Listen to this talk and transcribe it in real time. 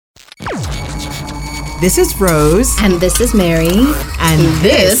This is Rose. And this is Mary. And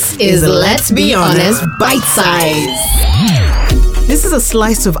this is Let's Be Honest Bite Size. This is a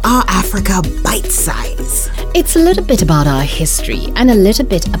slice of our Africa bite size. It's a little bit about our history and a little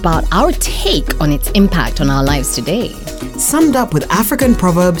bit about our take on its impact on our lives today. Summed up with African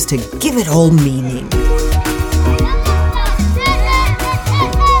proverbs to give it all meaning.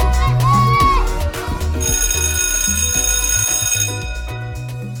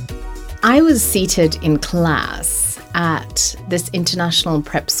 I was seated in class at this international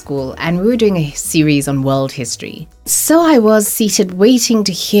prep school and we were doing a series on world history. So I was seated waiting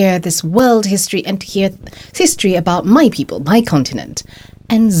to hear this world history and to hear history about my people, my continent.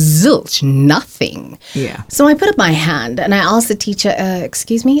 And zilch, nothing. Yeah. So I put up my hand and I asked the teacher,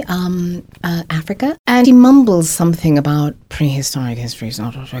 excuse me, Africa? And he mumbles something about prehistoric history is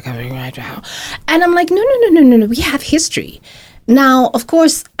not recovering right now. And I'm like, no, we have history. Now, of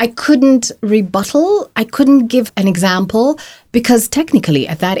course, I couldn't rebuttal. I couldn't give an example because technically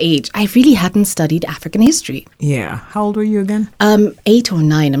at that age, I really hadn't studied African history. Yeah. How old were you again? 8 or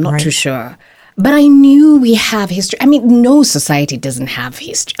 9, I'm not too sure. But I knew we have history. I mean, no society doesn't have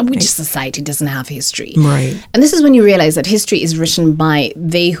history. Which society doesn't have history? Right. And this is when you realize that history is written by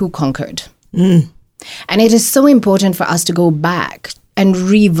they who conquered. And it is so important for us to go back and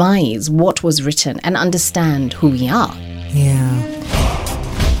revise what was written and understand who we are. Yeah.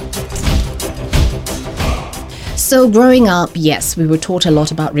 So growing up, yes, we were taught a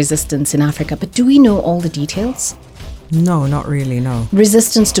lot about resistance in Africa, but do we know all the details? No, not really, no.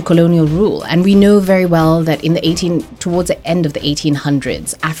 Resistance to colonial rule. And we know very well that towards the end of the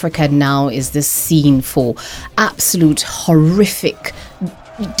 1800s, Africa now is this scene for absolute horrific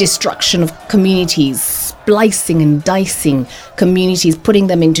destruction of communities, splicing and dicing communities, putting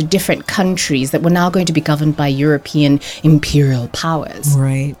them into different countries that were now going to be governed by European imperial powers.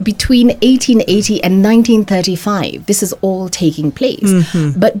 Right. Between 1880 and 1935, this is all taking place.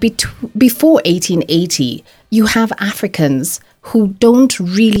 But before 1880, you have Africans who don't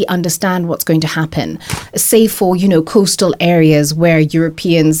really understand what's going to happen, save for, coastal areas where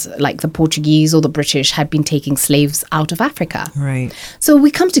Europeans like the Portuguese or the British had been taking slaves out of Africa. Right. So we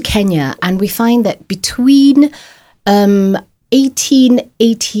come to Kenya and we find that between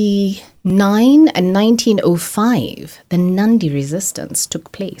 1889 and 1905, the Nandi resistance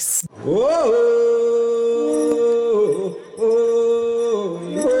took place.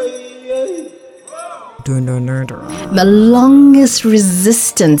 The longest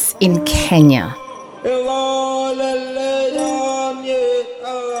resistance in Kenya.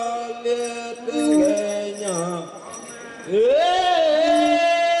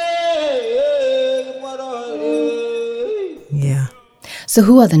 Yeah. So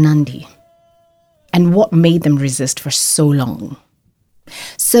who are the Nandi? And what made them resist for so long?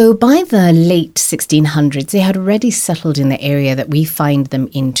 So by the late 1600s, they had already settled in the area that we find them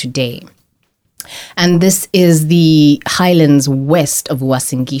in today. And this is the highlands west of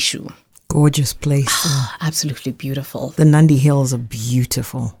Uasin Gishu. Gorgeous place. Absolutely beautiful. The Nandi Hills are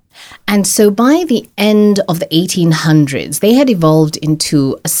beautiful. And so by the end of the 1800s, they had evolved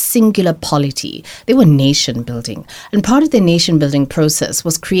into a singular polity. They were nation building. And part of the nation building process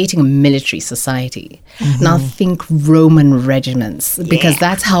was creating a military society. Now think Roman regiments, because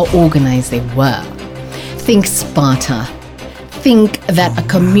that's how organized they were. Think Sparta. Think that a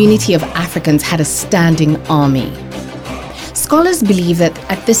community of Africans had a standing army. Scholars believe that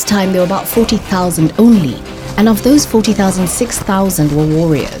at this time there were about 40,000 only, and of those 40,000, 6,000 were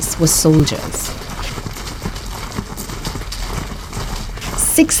warriors, were soldiers.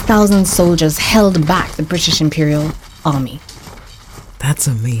 6,000 soldiers held back the British Imperial Army. That's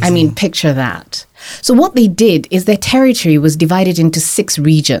amazing. I mean, picture that. So what they did is their territory was divided into 6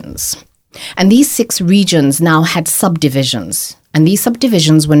 regions. And these 6 regions now had subdivisions. And these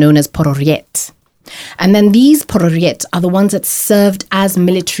subdivisions were known as Pororiet. And then these Pororiet are the ones that served as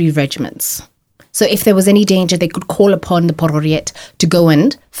military regiments. So if there was any danger, they could call upon the Pororiet to go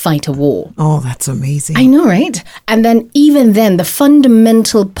and fight a war. Oh, that's amazing. I know, right? And then even then, the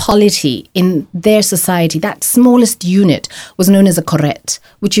fundamental polity in their society, that smallest unit, was known as a Koret,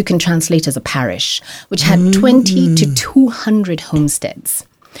 which you can translate as a parish, which had 20 to 200 homesteads.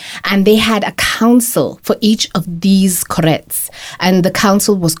 And they had a council for each of these Korets. And the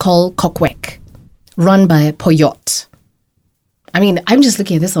council was called Kokwek, run by a Poyot. I mean, I'm just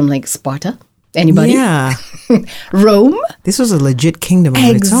looking at this, I'm like, Sparta? Anybody? Yeah. Rome? This was a legit kingdom on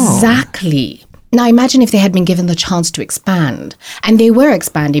its own. Exactly. Now, imagine if they had been given the chance to expand. And they were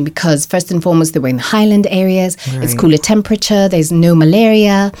expanding because, first and foremost, they were in highland areas. Right. It's cooler temperature. There's no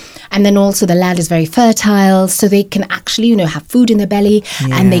malaria. And then also the land is very fertile. So they can actually, have food in their belly.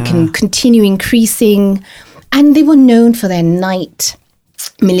 And they can continue increasing. And they were known for their night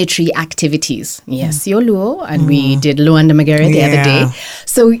military activities. Yes, you're Luo, and we did Luanda Magere the other day.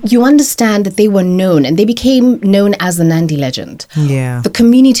 So you understand that they were known, and they became known as the Nandi legend. Yeah. The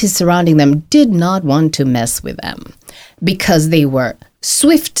communities surrounding them did not want to mess with them because they were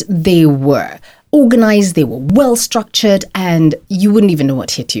swift, they were organized, they were well structured, and you wouldn't even know what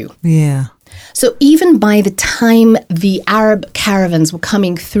hit you. Yeah. So even by the time the Arab caravans were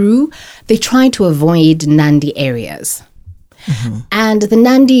coming through, they tried to avoid Nandi areas. And the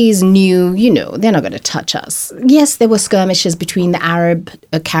Nandis knew, they're not going to touch us. Yes, there were skirmishes between the Arab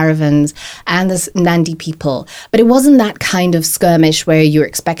caravans and the Nandi people, but it wasn't that kind of skirmish where you're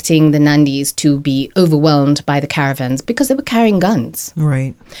expecting the Nandis to be overwhelmed by the caravans because they were carrying guns.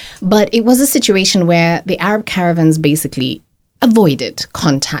 Right. But it was a situation where the Arab caravans basically avoided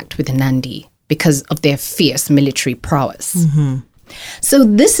contact with the Nandi because of their fierce military prowess. So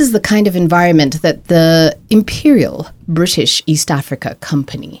this is the kind of environment that the Imperial British East Africa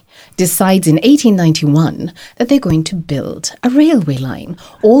Company decides in 1891 that they're going to build a railway line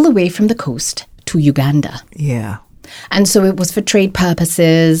all the way from the coast to Uganda. Yeah. And so it was for trade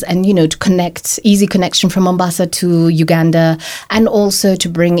purposes and, to connect, easy connection from Mombasa to Uganda, and also to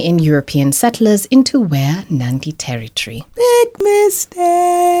bring in European settlers into Ware Nandi territory. Big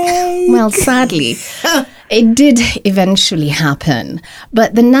mistake. Well, sadly, it did eventually happen.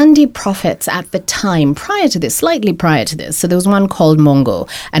 But the Nandi prophets at the time, slightly prior to this, so there was one called Mongo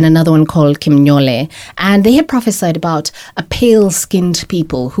and another one called Kimnyole, and they had prophesied about a pale-skinned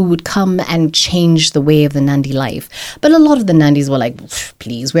people who would come and change the way of the Nandi life. But a lot of the Nandis were like,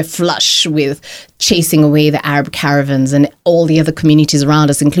 please, we're flush with chasing away the Arab caravans, and all the other communities around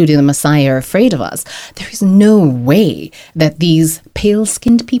us, including the Maasai, are afraid of us. There is no way that these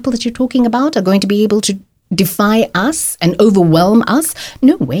pale-skinned people that you're talking about are going to be able to defy us and overwhelm us.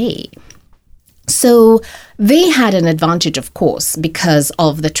 No way. So they had an advantage, of course, because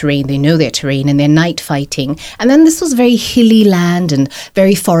of the terrain. They know their terrain and their night fighting. And then this was very hilly land and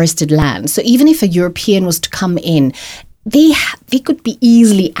very forested land. So even if a European was to come in, they could be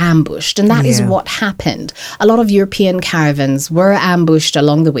easily ambushed. And that is what happened. A lot of European caravans were ambushed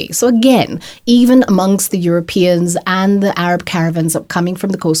along the way. So again, even amongst the Europeans and the Arab caravans coming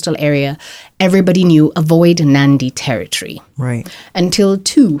from the coastal area, everybody knew avoid Nandi territory. Right. Until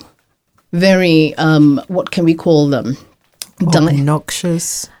two very, what can we call them?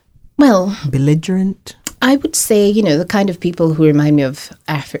 Obnoxious. Well, belligerent. I would say, the kind of people who remind me of,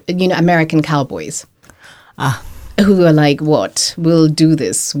 American cowboys. Who are like, what? We'll do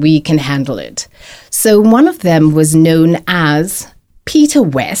this. We can handle it. So one of them was known as Peter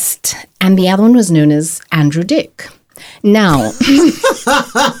West, and the other one was known as Andrew Dick. Now...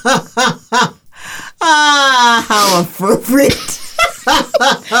 how appropriate.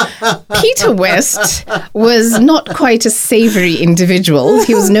 Peter West was not quite a savory individual.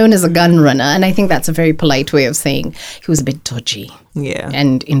 He was known as a gun runner, and I think that's a very polite way of saying he was a bit dodgy. Yeah.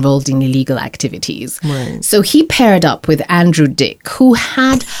 And involved in illegal activities. Right. So he paired up with Andrew Dick, who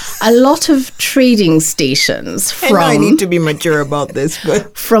had a lot of trading stations I know I need to be mature about this,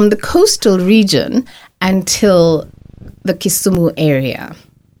 but from the coastal region until the Kisumu area.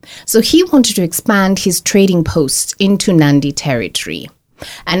 So he wanted to expand his trading posts into Nandi territory.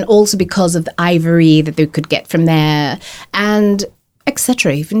 And also because of the ivory that they could get from there and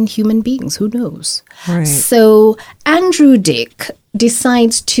etc., even human beings, who knows? Right. So Andrew Dick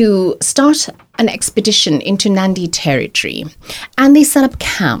decides to start an expedition into Nandi territory, and they set up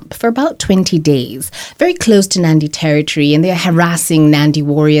camp for about 20 days, very close to Nandi territory, and they're harassing Nandi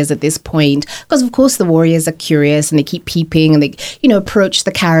warriors at this point, because of course the warriors are curious and they keep peeping and they, approach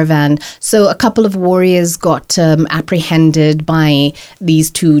the caravan. So a couple of warriors got apprehended by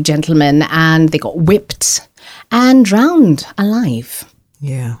these two gentlemen, and they got whipped and drowned alive.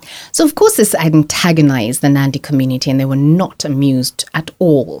 Yeah. So, of course, this antagonized the Nandi community, and they were not amused at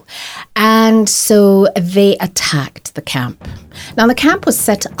all. And so they attacked the camp. Now, the camp was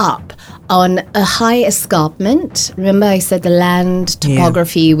set up on a high escarpment. Remember, I said the land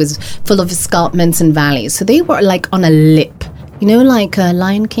topography was full of escarpments and valleys. So they were like on a lip You know, like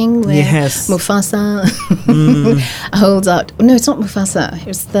Lion King, where Yes. Mufasa holds out. No, it's not Mufasa.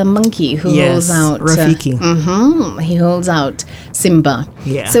 It's the monkey who holds out. Rafiki. He holds out Simba.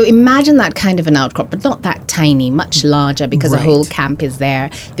 Yeah. So imagine that kind of an outcrop, but not that tiny, much larger, because the Right. whole camp is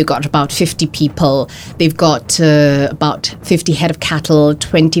there. They've got about 50 people. They've got about 50 head of cattle,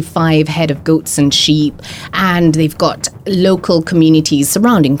 25 head of goats and sheep, and they've got local communities,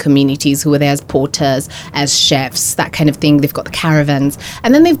 surrounding communities who are there as porters, as chefs, that kind of thing. They've got the caravans,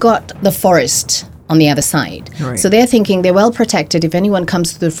 and then they've got the forest on the other side. Right. So they're thinking they're well protected. If anyone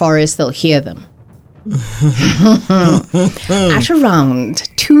comes to the forest, they'll hear them. At around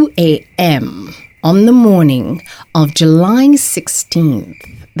 2 a.m. on the morning of July 16th,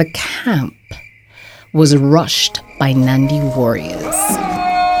 the camp was rushed by Nandi warriors.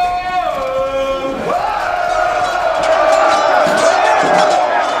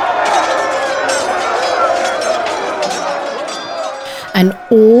 And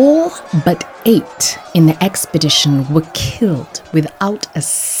all but 8 in the expedition were killed without a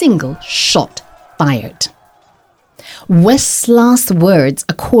single shot fired. West's last words,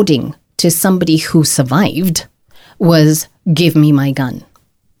 according to somebody who survived, was, "Give me my gun."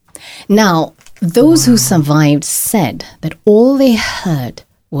 Now, those who survived said that all they heard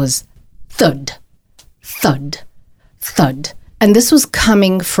was thud, thud, thud. And this was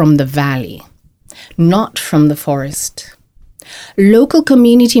coming from the valley, not from the forest. Local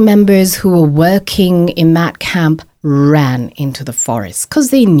community members who were working in that camp ran into the forest because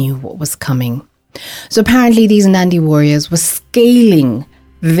they knew what was coming. So apparently these Nandi warriors were scaling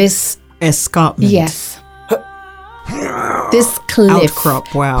this, Escarpment. yes, this cliff.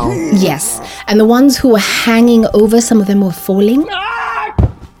 Outcrop. Wow. Yes. And the ones who were hanging over, some of them were falling.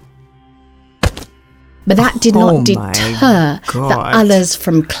 But that did Oh not my deter the God. others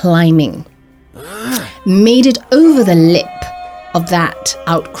from climbing. Made it over the lip of that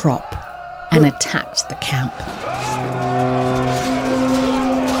outcrop and attacked the camp.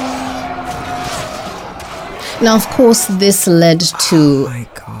 Now, of course, this led to... My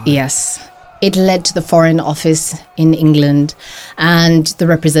God. Yes. It led to the Foreign Office in England and the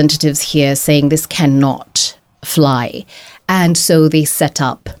representatives here saying this cannot fly. And so they set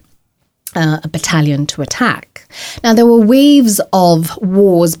up a battalion to attack. Now, there were waves of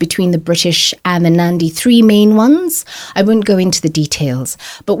wars between the British and the Nandi, 3 main ones. I won't go into the details.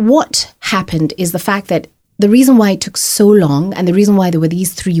 But what happened is the fact that the reason why it took so long and the reason why there were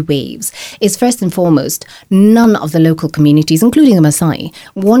these 3 waves is, first and foremost, none of the local communities, including the Maasai,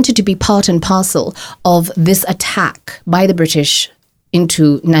 wanted to be part and parcel of this attack by the British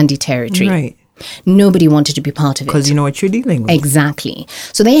into Nandi territory. Right. Nobody wanted to be part of it. Because you know what you're dealing with. Exactly.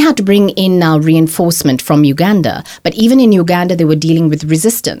 So they had to bring in now reinforcement from Uganda. But even in Uganda, they were dealing with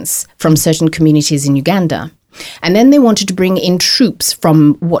resistance from certain communities in Uganda. And then they wanted to bring in troops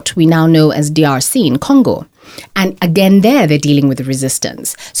from what we now know as DRC in Congo. And again, they're dealing with the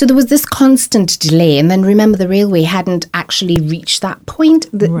resistance. So there was this constant delay. And then remember, the railway hadn't actually reached that point.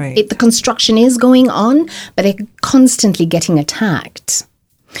 Right. The construction is going on, but they're constantly getting attacked.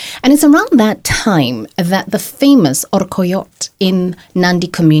 And it's around that time that the famous Orkoyot in Nandi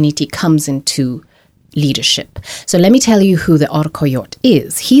community comes into leadership. So let me tell you who the Orkoyot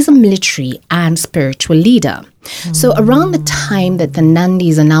is. He's a military and spiritual leader. So around the time that the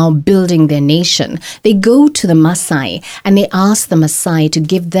Nandis are now building their nation, they go to the Maasai and they ask the Maasai to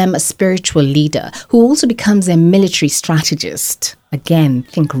give them a spiritual leader who also becomes their military strategist. Again,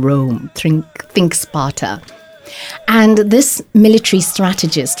 think Rome, think Sparta. And this military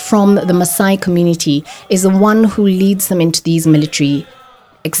strategist from the Maasai community is the one who leads them into these military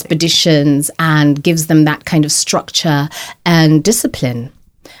expeditions and gives them that kind of structure and discipline.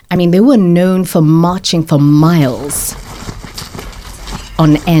 I mean, they were known for marching for miles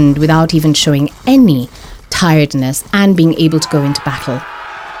on end without even showing any tiredness and being able to go into battle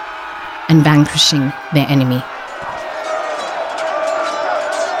and vanquishing their enemy.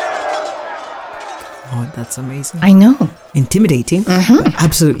 Oh, that's amazing. I know. Intimidating, but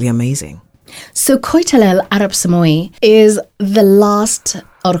absolutely amazing. So Koitalel Arab Samoy is the last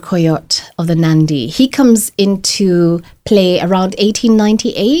Orkoyot of the Nandi. He comes into play around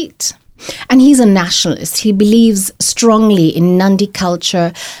 1898. And he's a nationalist. He believes strongly in Nandi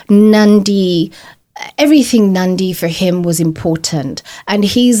culture. Nandi, everything Nandi for him was important. And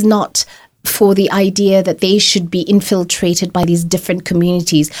he's not for the idea that they should be infiltrated by these different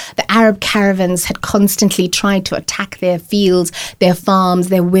communities. The Arab caravans had constantly tried to attack their fields, their farms,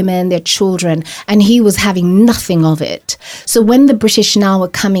 their women, their children, and he was having nothing of it. So when the British now were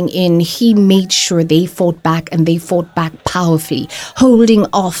coming in, he made sure they fought back, and they fought back powerfully, holding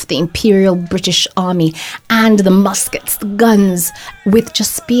off the Imperial British Army and the muskets, the guns, with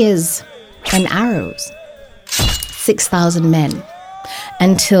just spears and arrows. 6,000 men.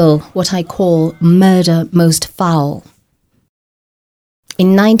 Until what I call murder most foul.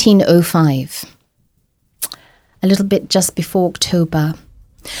 In 1905, a little bit just before October,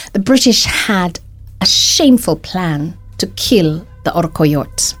 the British had a shameful plan to kill the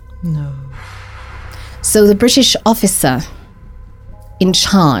Orkoyot. No. So the British officer in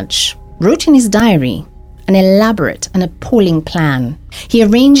charge wrote in his diary an elaborate and appalling plan. He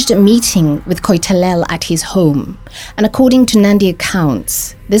arranged a meeting with Koitalel at his home, and according to Nandi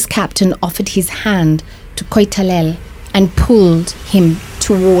accounts, this captain offered his hand to Koitalel and pulled him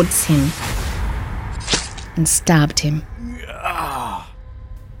towards him and stabbed him.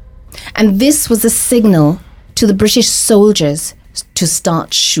 And this was a signal to the British soldiers to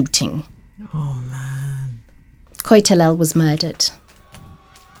start shooting. Oh, man. Koitalel was murdered.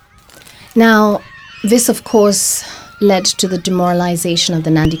 Now, this, of course, led to the demoralization of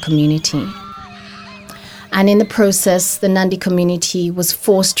the Nandi community. And in the process, the Nandi community was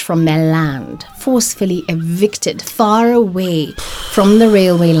forced from their land, forcefully evicted far away from the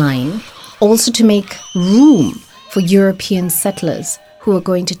railway line, also to make room for European settlers who were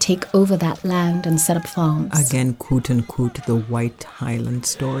going to take over that land and set up farms. Again, quote unquote, the White Highland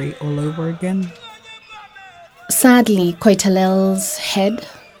story all over again. Sadly, Koitalel's head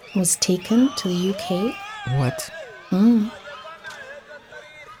was taken to the UK. What?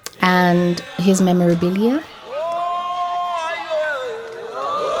 And his memorabilia.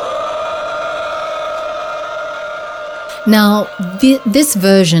 Now, this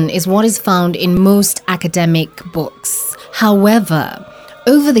version is what is found in most academic books. However,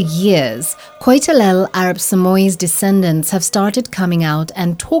 over the years, Koitalel Arab Samoy's descendants have started coming out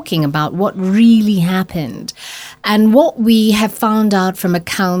and talking about what really happened. And what we have found out from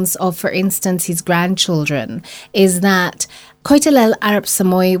accounts of, for instance, his grandchildren, is that Koitalel Arab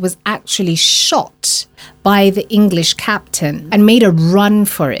Samoy was actually shot by the English captain and made a run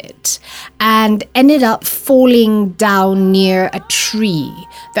for it and ended up falling down near a tree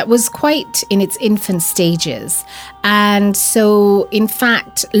that was quite in its infant stages. And so, in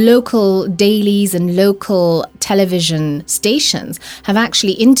fact, local dailies and local television stations have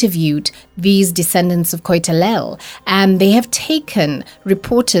actually interviewed these descendants of Koitalel, and they have taken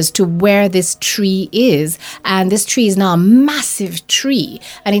reporters to where this tree is. And this tree is now a massive tree,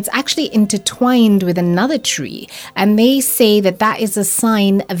 and it's actually intertwined with another tree. And they say that that is a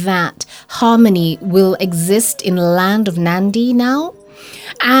sign that harmony will exist in the land of Nandi now.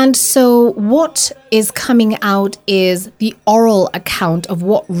 And so what is coming out is the oral account of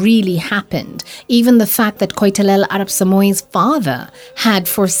what really happened. Even the fact that Koitalel Arab Samoy's father had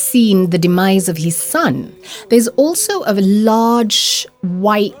foreseen the demise of his son. There's also a large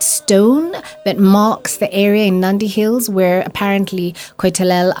white stone that marks the area in Nandi Hills where apparently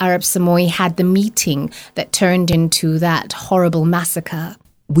Koitalel Arab Samoy had the meeting that turned into that horrible massacre.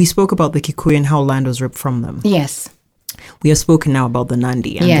 We spoke about the Kikuyu and how land was ripped from them. Yes. We have spoken now about the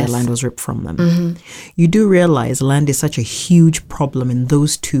Nandi and their land was ripped from them. Mm-hmm. You do realize land is such a huge problem in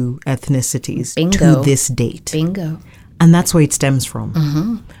those two ethnicities to this date. Bingo. And that's where it stems from.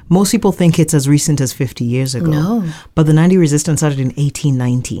 Mm-hmm. Most people think it's as recent as 50 years ago. No. But the Nandi resistance started in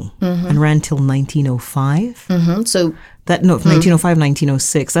 1890 and ran till 1905. Mm-hmm. So that 1905,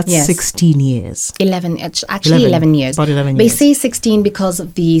 1906, that's 16 years. 11, it's actually 11 years. About 11 They years. say 16 because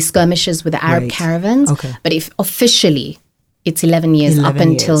of the skirmishes with the Arab caravans. Okay. But if officially, it's 11 years 11 up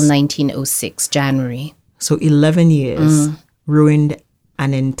until years. 1906, January. So 11 years ruined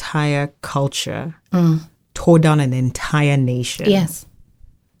an entire culture, tore down an entire nation. Yes.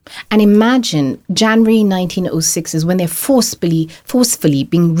 And imagine January 1906 is when they're forcefully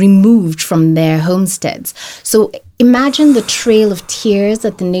being removed from their homesteads. So imagine the trail of tears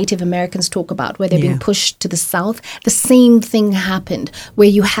that the Native Americans talk about, where they're being pushed to the south. The same thing happened, where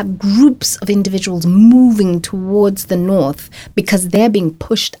you have groups of individuals moving towards the north because they're being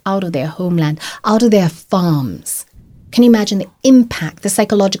pushed out of their homeland, out of their farms. Can you imagine the impact, the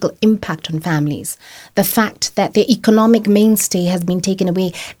psychological impact on families? The fact that their economic mainstay has been taken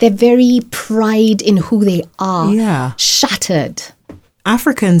away, their very pride in who they are, shattered.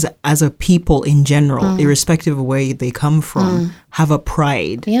 Africans as a people in general, irrespective of where they come from, have a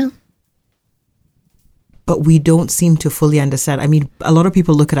pride. Yeah. but we don't seem to fully understand. I mean, a lot of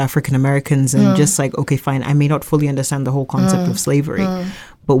people look at African Americans and just like, okay, fine, I may not fully understand the whole concept of slavery.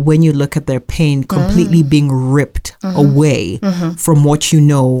 But when you look at their pain completely being ripped away from what you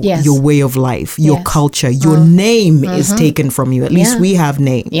know, your way of life, your culture, your name is taken from you. At least we have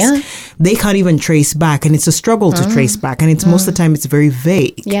names. Yeah. They can't even trace back. And it's a struggle to trace back. And it's most of the time it's very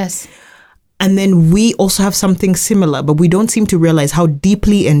vague. Yes. And then we also have something similar, but we don't seem to realize how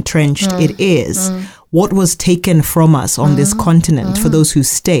deeply entrenched it is. What was taken from us on this continent for those who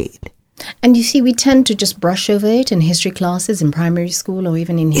stayed. And you see, we tend to just brush over it in history classes in primary school or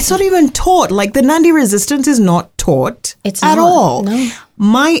even in... It's not even taught. Like the Nandi resistance is not taught at all. No.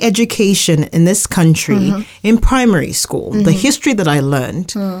 My education in this country, in primary school, the history that I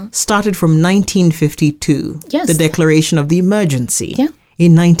learned started from 1952, the Declaration of the Emergency. Yeah.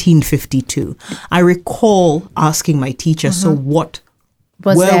 In 1952. I recall asking my teacher, so what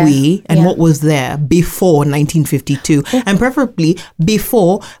were we and what was there before 1952? And preferably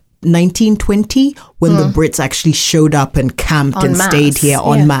before 1920, when the Brits actually showed up and camped and stayed here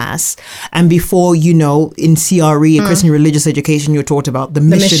en masse. And before, you know, in CRE, Christian Religious Education, you're taught about the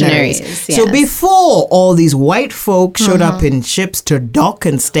missionaries. Yes. So before all these white folk showed up in ships to dock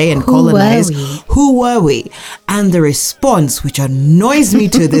and stay and colonize, who were we? And the response, which annoys me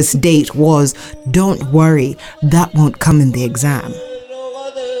to this date, was, don't worry, that won't come in the exam.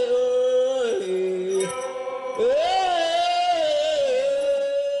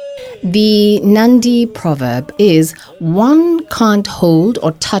 The Nandi proverb is, one can't hold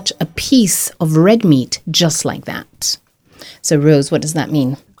or touch a piece of red meat just like that. So, Rose, what does that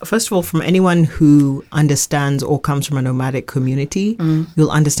mean? First of all, from anyone who understands or comes from a nomadic community,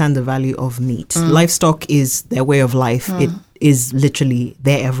 you'll understand the value of meat. Livestock is their way of life. It is literally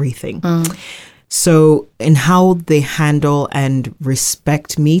their everything. So in how they handle and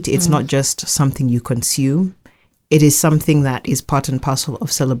respect meat, it's not just something you consume. It is something that is part and parcel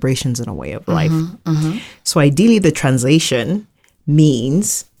of celebrations and a way of life. So ideally, the translation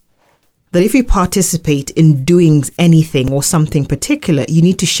means that if you participate in doing anything or something particular, you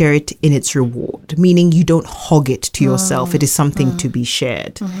need to share it in its reward, meaning you don't hog it to yourself. It is something to be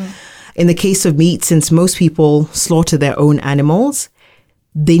shared. In the case of meat, since most people slaughter their own animals,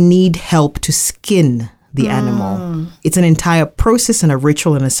 they need help to skin the animal. It's an entire process and a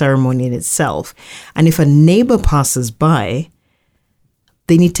ritual and a ceremony in itself. And if a neighbor passes by,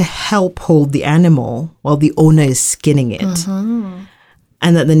 they need to help hold the animal while the owner is skinning it.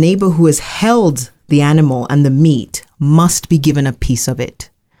 And that the neighbor who has held the animal and the meat must be given a piece of it.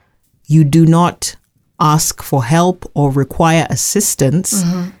 You do not ask for help or require assistance.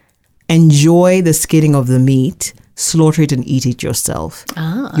 Enjoy the skinning of the meat, slaughter it and eat it yourself.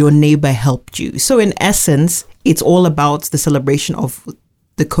 Your neighbor helped you. So in essence, it's all about the celebration of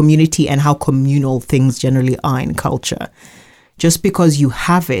the community and how communal things generally are in culture. Just because you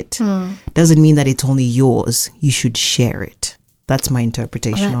have it doesn't mean that it's only yours. You should share it. That's my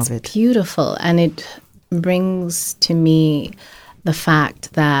interpretation of it. That's beautiful. And it brings to me the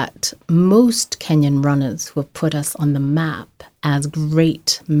fact that most Kenyan runners who have put us on the map as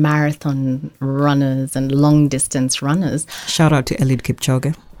great marathon runners and long distance runners. Shout out to Eliud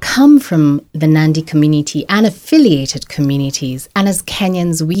Kipchoge. Come from the Nandi community and affiliated communities. And as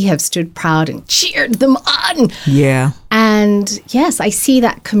Kenyans, we have stood proud and cheered them on. Yeah. And yes, I see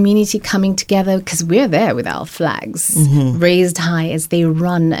that community coming together because we're there with our flags raised high as they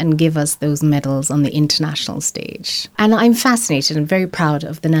run and give us those medals on the international stage. And I'm fascinated and very proud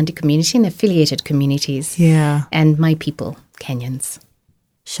of the Nandi community and affiliated communities. Yeah. And my people, Kenyans.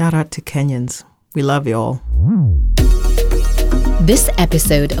 Shout out to Kenyans. We love you all. This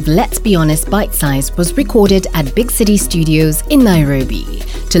episode of Let's Be Honest Bite Size was recorded at Big City Studios in Nairobi.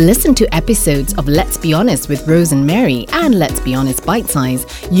 To listen to episodes of Let's Be Honest with Rose and Mary and Let's Be Honest Bite Size,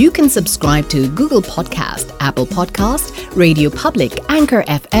 you can subscribe to Google Podcast, Apple Podcast, Radio Public, Anchor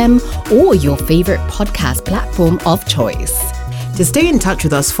FM, or your favorite podcast platform of choice. To stay in touch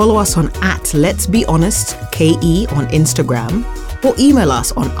with us, follow us on @Let'sBeHonestKE on Instagram or email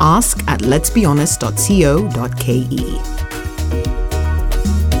us on ask@letsbehonest.co.ke.